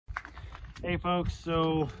Hey folks,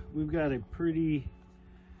 so we've got a pretty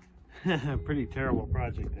terrible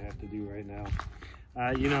project I have to do right now.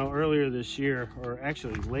 You know, earlier this year, or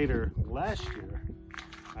actually later last year,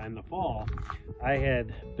 in the fall, I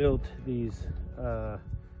had built these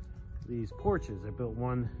porches. I built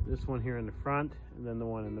this one here in the front, and then the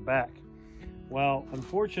one in the back. Well,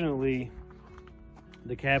 unfortunately,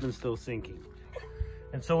 the cabin's still sinking,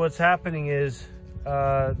 and so what's happening is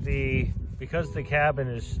because the cabin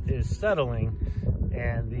is settling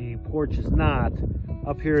and the porch is not,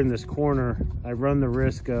 up here in this corner, I run the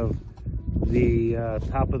risk of the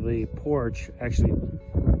top of the porch actually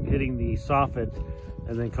hitting the soffit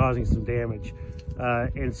and then causing some damage.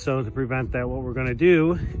 And so to prevent that, what we're going to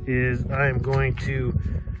do is I'm going to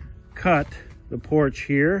cut the porch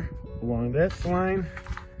here along this line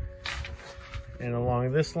and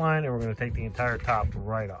along this line, and we're going to take the entire top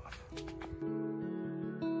right off.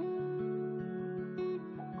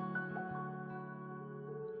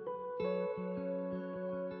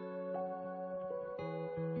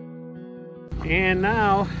 And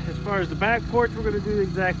now, as far as the back porch, we're going to do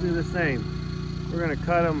exactly the same. We're going to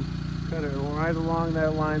cut it right along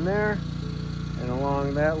that line there, and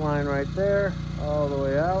along that line right there, all the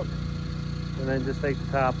way out, and then just take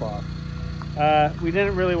the top off. We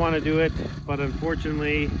didn't really want to do it, but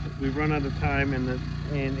unfortunately, we've run out of time, and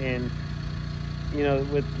you know,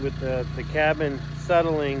 with the cabin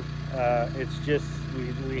settling, it's just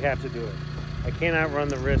we have to do it. I cannot run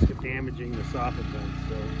the risk of damaging the soffit vents,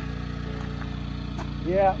 so.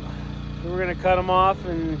 Yeah, so we're gonna cut them off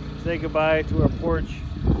and say goodbye to our porch,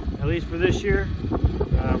 at least for this year.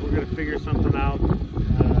 We're gonna figure something out, and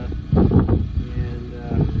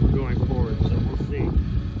we're going forward, so we'll see.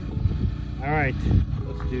 All right,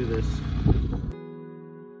 let's do this.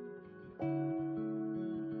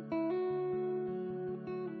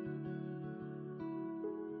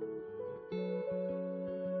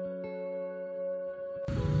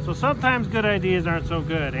 So sometimes good ideas aren't so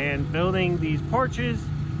good, and building these porches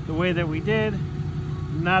the way that we did,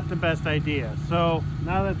 not the best idea. So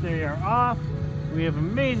now that they are off, we have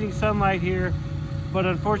amazing sunlight here, but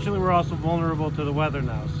unfortunately we're also vulnerable to the weather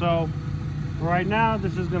now. So right now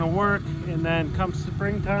this is going to work, and then come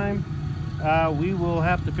springtime we will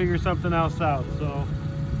have to figure something else out. So,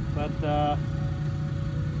 but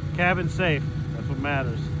cabin's safe, that's what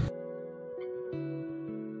matters.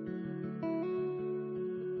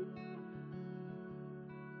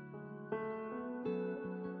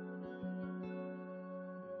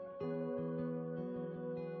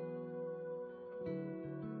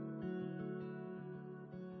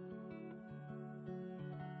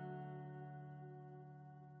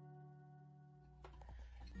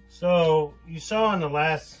 So you saw in the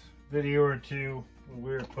last video or two when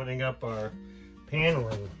we were putting up our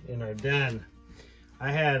paneling in our den,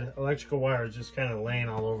 I had electrical wires just kind of laying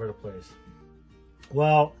all over the place.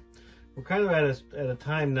 Well, we're kind of at a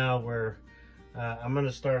time now where I'm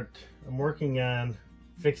working on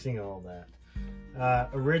fixing all that.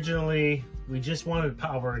 Originally, we just wanted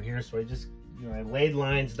power in here, so I just, you know, I laid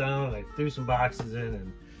lines down and I threw some boxes in,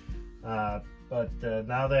 and but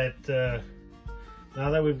now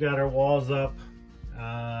that we've got our walls up,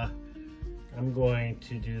 I'm going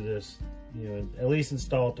to do this, you know, at least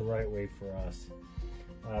install it the right way for us.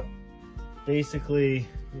 Basically,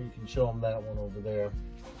 you can show them that one over there.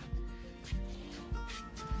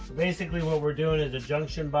 So basically what we're doing is a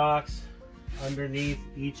junction box underneath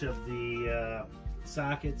each of the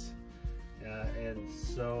sockets. And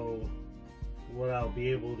so what I'll be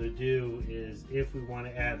able to do is, if we want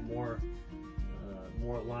to add more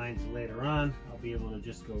lines later on, I'll be able to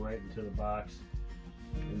just go right into the box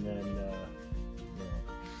and then you know,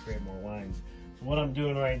 create more lines. So what I'm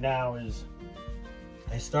doing right now is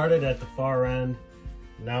I started at the far end.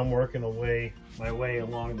 Now I'm working my way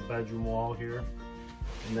along the bedroom wall here,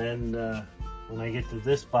 and then when I get to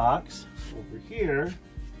this box over here,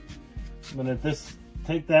 I'm gonna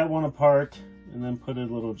take that one apart and then put a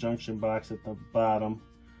little junction box at the bottom,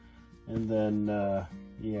 and then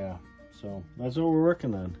yeah. So that's what we're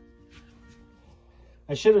working on.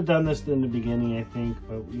 I should have done this in the beginning, I think,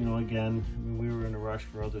 but you know, again, I mean, we were in a rush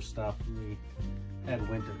for other stuff. We had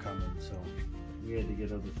winter coming, so we had to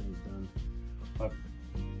get other things done. But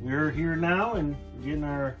we're here now and getting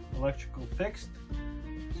our electrical fixed.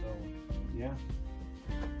 So yeah.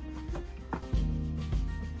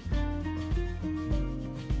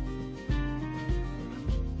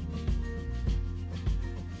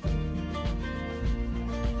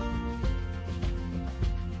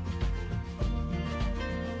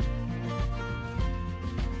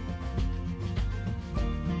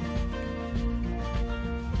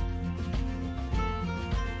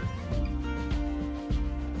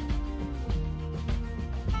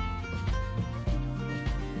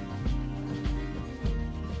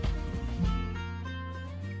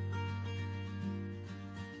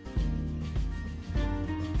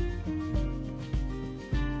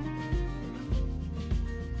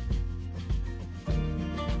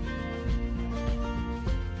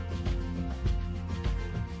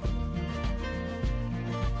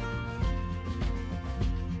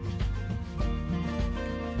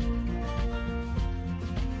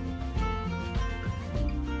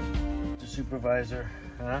 supervisor.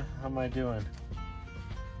 Huh? How am I doing?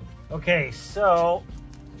 Okay, so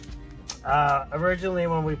originally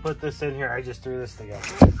when we put this in here, I just threw this together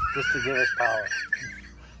just to give us power.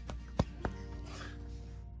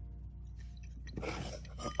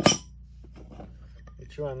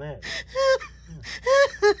 Get you on that.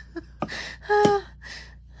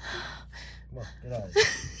 Come on, get out of here.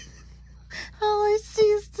 All I see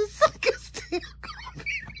is the suckers damn coffee.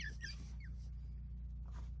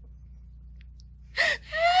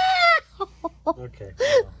 Okay.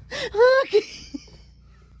 Well, Okay.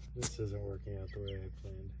 this isn't working out the way I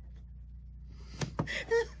planned.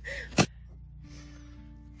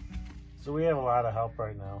 So we have a lot of help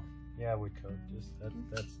right now. Yeah, Whitco.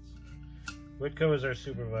 That's Whitco is our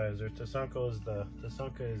supervisor. Tasunka is the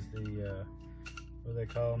what do they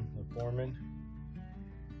call him? The foreman.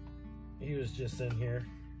 He was just in here.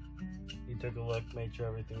 He took a look, made sure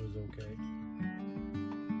everything was okay.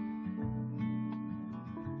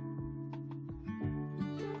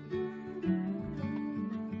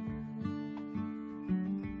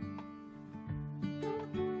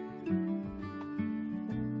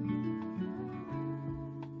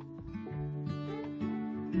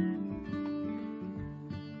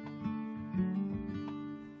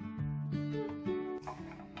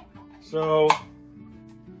 So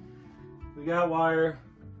we got wire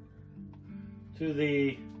to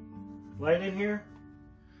the light in here,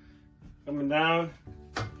 coming down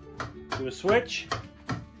to a switch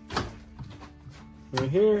right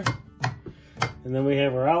here, and then we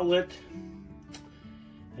have our outlet,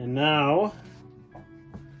 and now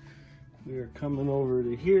we are coming over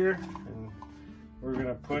to here, and we're going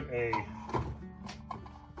to put a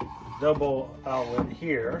double outlet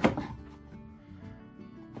here.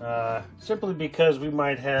 Simply because we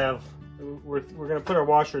might have, we're going to put our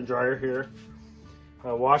washer and dryer here.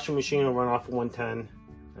 Washing machine will run off of 110.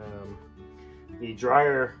 The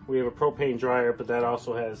dryer, we have a propane dryer, but that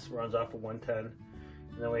also runs off of 110.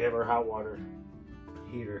 And then we have our hot water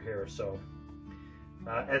heater here. So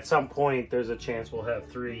at some point, there's a chance we'll have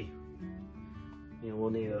three.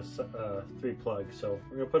 We'll need a 3 plug. So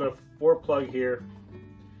we're going to put a 4 plug here,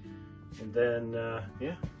 and then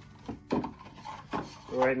yeah.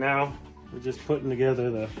 Right now, we're just putting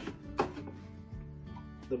together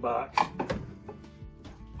the box.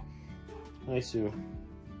 Hi, Sue.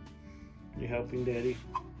 You helping Daddy?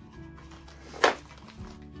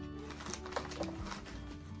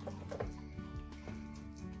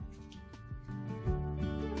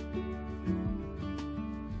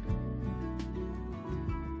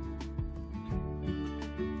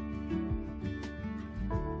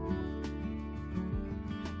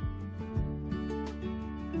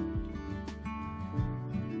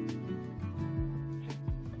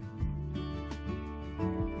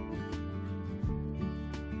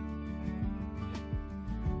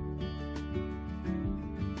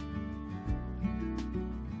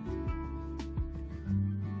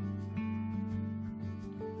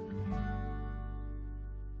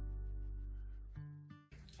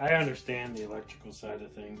 I understand the electrical side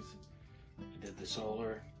of things. I did the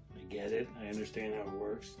solar. I get it. I understand how it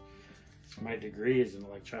works. My degree is in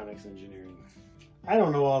electronics engineering. I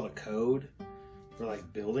don't know all the code for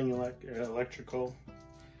like building electrical,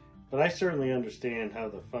 but I certainly understand how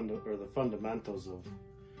the fundamentals of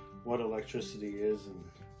what electricity is and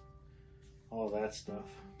all that stuff.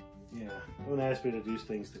 Yeah, don't ask me to do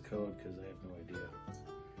things to code because I have no idea.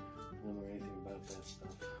 I don't know anything about that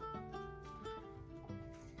stuff.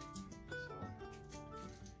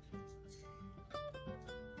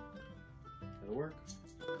 It'll work.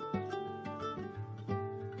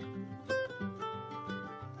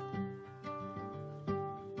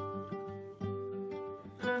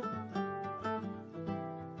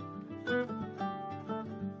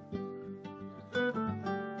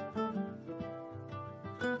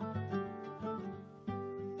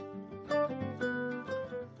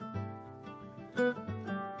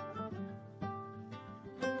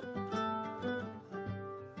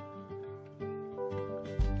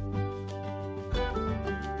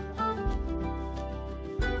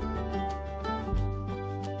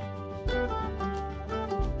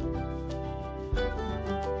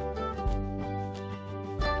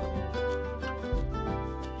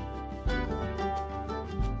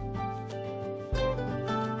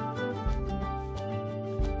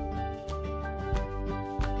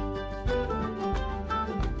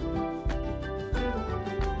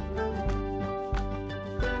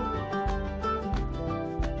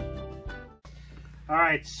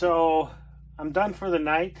 Alright, so I'm done for the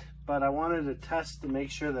night, but I wanted to test to make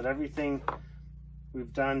sure that everything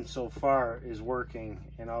we've done so far is working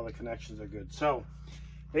and all the connections are good. So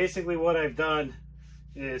basically what I've done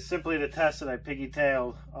is simply to test it, I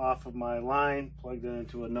piggy-tailed off of my line, plugged it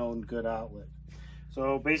into a known good outlet.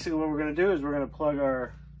 So basically what we're going to do is we're going to plug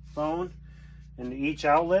our phone into each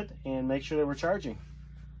outlet and make sure that we're charging.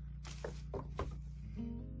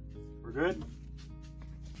 We're good.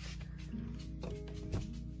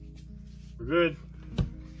 We're good.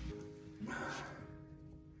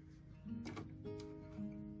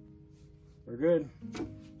 We're good.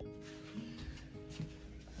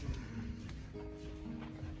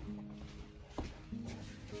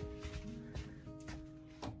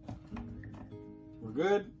 We're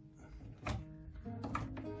good.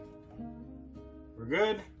 We're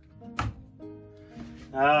good.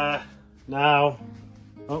 Now,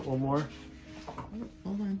 oh, one more.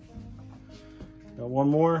 Hold on. Got one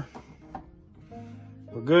more.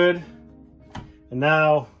 We're good. And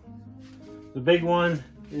now, the big one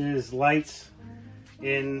is lights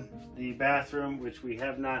in the bathroom, which we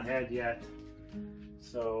have not had yet.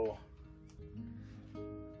 So,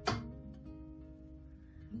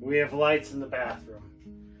 we have lights in the bathroom,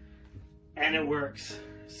 and it works.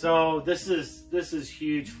 So this is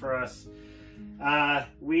huge for us.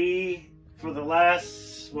 We, for the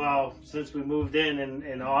last, well, since we moved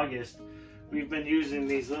in August, we've been using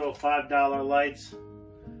these little $5 lights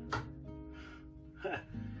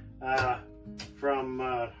from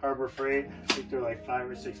Harbor Freight. I think they're like $5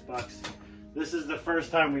 or $6. This is the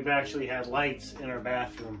first time we've actually had lights in our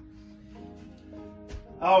bathroom.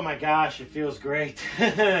 Oh my gosh, it feels great.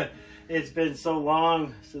 It's been so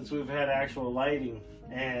long since we've had actual lighting,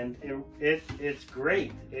 and it's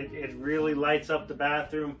great. It really lights up the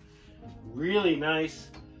bathroom. Really nice.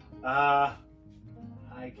 I'm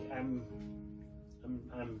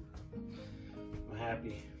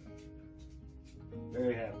happy.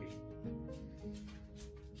 Very happy.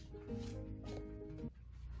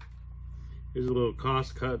 Here's a little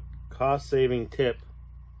cost saving tip.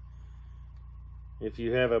 If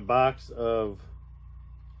you have a box of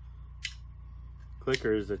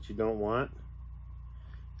clickers that you don't want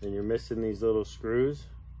and you're missing these little screws,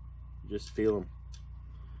 just steal them.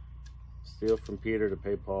 Steal from Peter to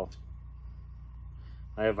pay Paul.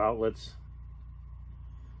 I have outlets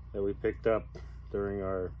that we picked up during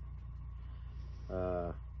our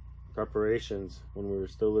preparations when we were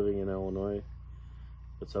still living in Illinois,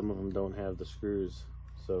 but some of them don't have the screws,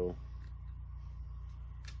 so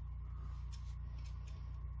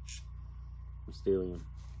I'm stealing them.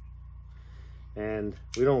 And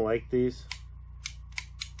we don't like these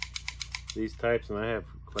types, and I have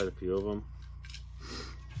quite a few of them,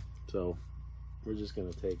 so we're just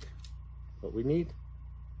gonna take what we need,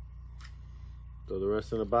 throw the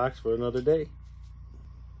rest in the box for another day.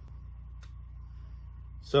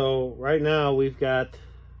 So right now we've got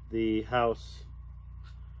the house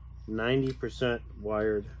 90%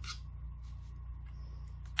 wired.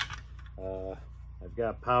 I've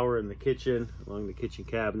got power in the kitchen, along the kitchen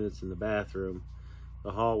cabinets, in the bathroom,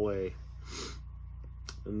 the hallway,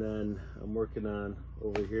 and then I'm working on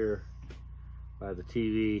over here by the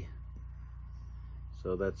TV.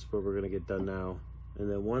 So that's what we're gonna get done now. And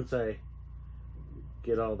then once I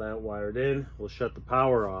get all that wired in, we'll shut the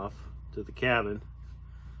power off to the cabin.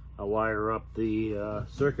 I'll wire up the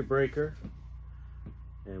circuit breaker,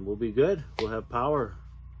 and we'll be good. We'll have power.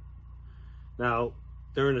 Now,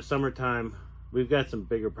 during the summertime, we've got some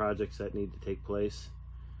bigger projects that need to take place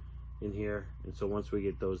in here, and so once we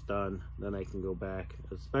get those done, then I can go back,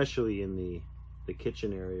 especially in the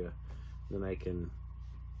kitchen area. Then I can,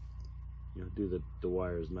 you know, do the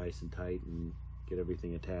wires nice and tight and get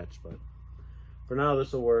everything attached. But for now,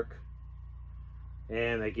 this will work,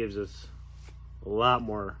 and that gives us a lot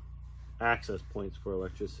more access points for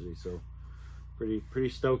electricity. So pretty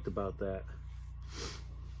stoked about that.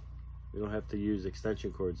 We don't have to use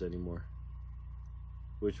extension cords anymore,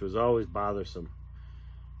 which was always bothersome,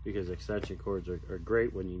 because extension cords are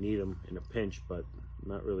great when you need them in a pinch, but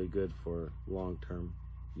not really good for long-term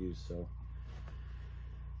use. So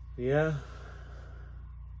yeah,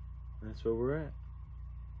 that's where we're at.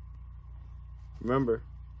 Remember,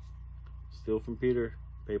 steal from Peter,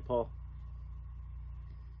 pay Paul.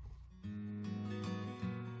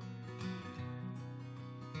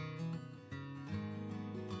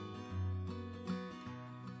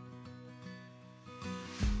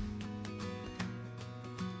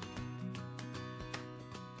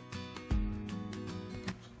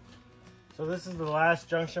 So this is the last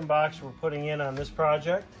junction box we're putting in on this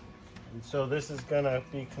project. And so this is gonna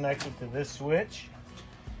be connected to this switch.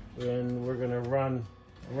 And we're gonna run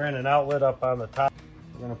an outlet up on the top.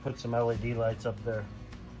 We're gonna put some LED lights up there.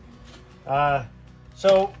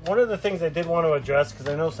 So one of the things I did want to address, because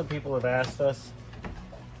I know some people have asked us,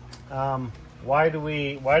 why are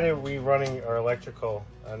we running our electrical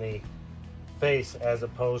on the face as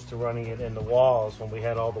opposed to running it in the walls when we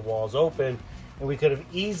had all the walls open, and we could have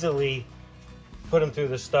easily put them through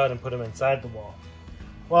the stud and put them inside the wall?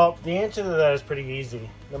 Well, the answer to that is pretty easy.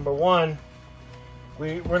 Number one,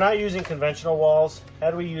 we're not using conventional walls.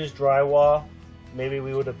 Had we used drywall, maybe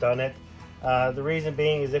we would have done it. The reason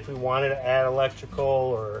being is if we wanted to add electrical,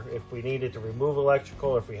 or if we needed to remove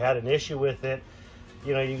electrical, or if we had an issue with it,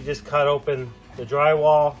 you know, you just cut open the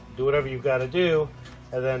drywall, do whatever you've got to do,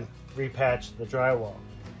 and then repatch the drywall.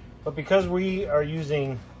 But because we are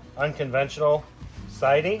using unconventional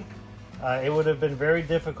siding, it would have been very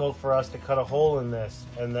difficult for us to cut a hole in this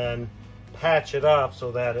and then patch it up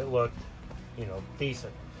so that it looked, you know,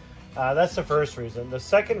 decent. That's the first reason. The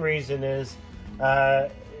second reason is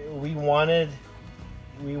we wanted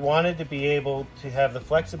to be able to have the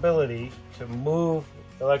flexibility to move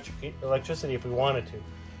electricity if we wanted to,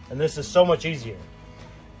 and this is so much easier.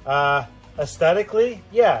 Aesthetically,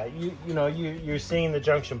 yeah, you're seeing the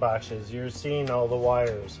junction boxes, you're seeing all the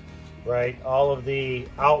wires, right? All of the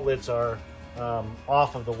outlets are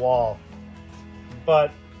off of the wall,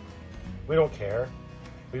 but we don't care.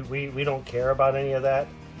 We don't care about any of that.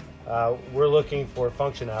 We're looking for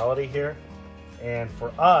functionality here, and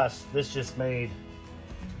for us, this just made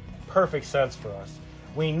perfect sense for us.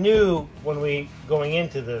 We knew going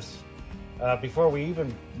into this, before we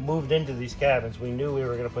even moved into these cabins, we knew we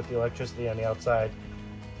were going to put the electricity on the outside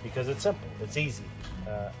because it's simple, it's easy.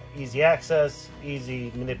 Easy access,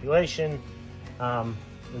 easy manipulation, and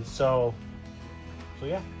so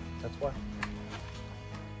yeah, that's why.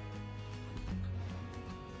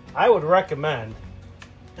 I would recommend,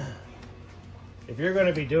 if you're going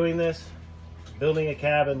to be doing this, building a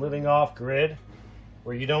cabin, living off grid,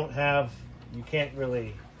 where you can't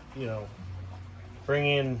really, you know, bring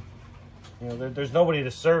in, you know, there's nobody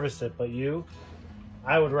to service it but you,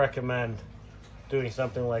 I would recommend doing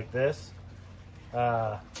something like this.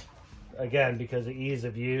 Again, because of ease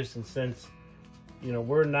of use, and since, you know,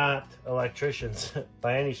 we're not electricians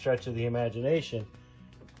by any stretch of the imagination,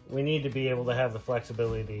 we need to be able to have the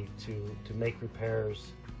flexibility to make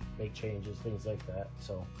repairs, make changes, things like that.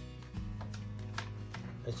 So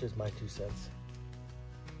that's just my 2 cents.